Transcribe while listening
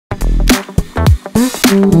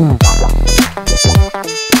Hey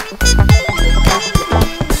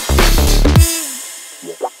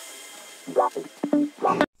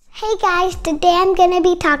guys, today I'm going to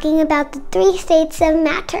be talking about the 3 states of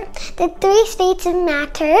matter. The 3 states of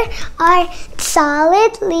matter are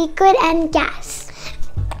solid, liquid, and gas.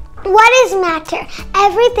 What is matter?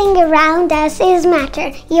 Everything around us is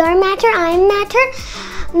matter. You're matter, I'm matter.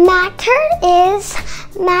 Matter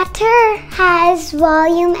has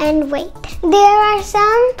volume and weight. There are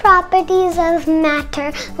some properties of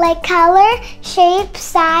matter like color, shape,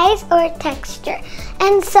 size, or texture,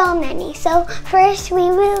 and so many. So first we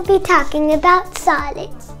will be talking about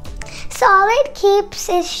solids. Solid keeps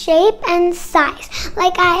its shape and size.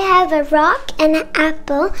 Like I have a rock and an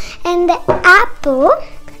apple, and the apple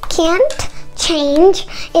can't change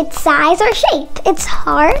its size or shape. It's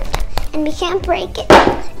hard and we can't break it.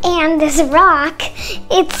 And this rock,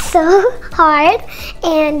 it's so hard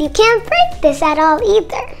and you can't break this at all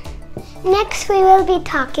either. Next we will be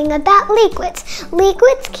talking about liquids.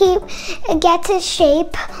 Liquids get its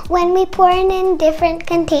shape when we pour it in different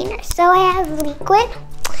containers. So I have liquid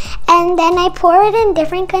and then I pour it in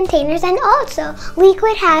different containers, and also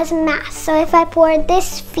liquid has mass. So if I pour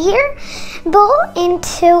this sphere bowl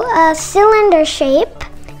into a cylinder shape,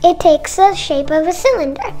 it takes the shape of a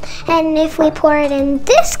cylinder. And if we pour it in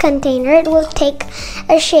this container, it will take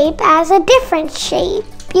a shape as a different shape.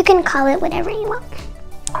 You can call it whatever you want.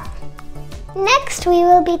 Next, we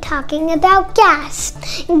will be talking about gas.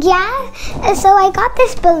 So I got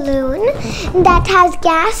this balloon that has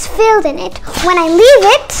gas filled in it. When I leave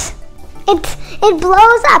it, it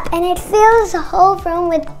blows up and it fills the whole room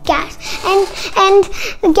with gas. And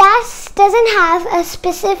the gas doesn't have a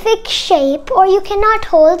specific shape, or you cannot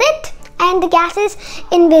hold it, and the gas is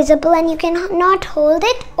invisible and you cannot hold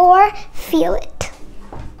it or feel it.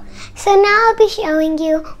 So now I'll be showing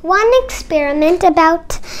you one experiment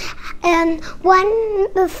about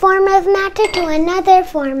one form of matter to another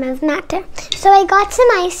form of matter. So I got some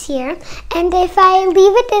ice here, and if I leave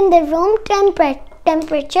it in the room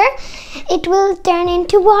temperature, it will turn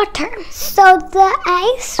into water. So the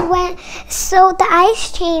ice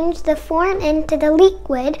changed the form into the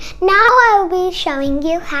liquid. Now I'll be showing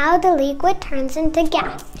you how the liquid turns into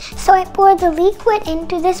gas. So I poured the liquid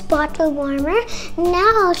into this bottle warmer.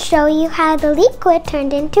 Now I'll show you how the liquid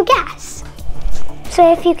turned into gas.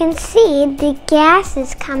 So if you can see, the gas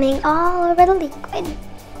is coming all over the liquid.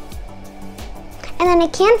 And then I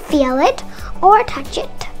can't feel it or touch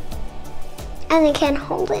it. And I can't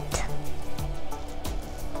hold it.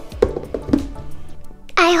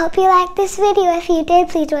 I hope you liked this video. If you did,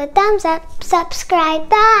 please do a thumbs up, subscribe,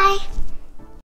 bye!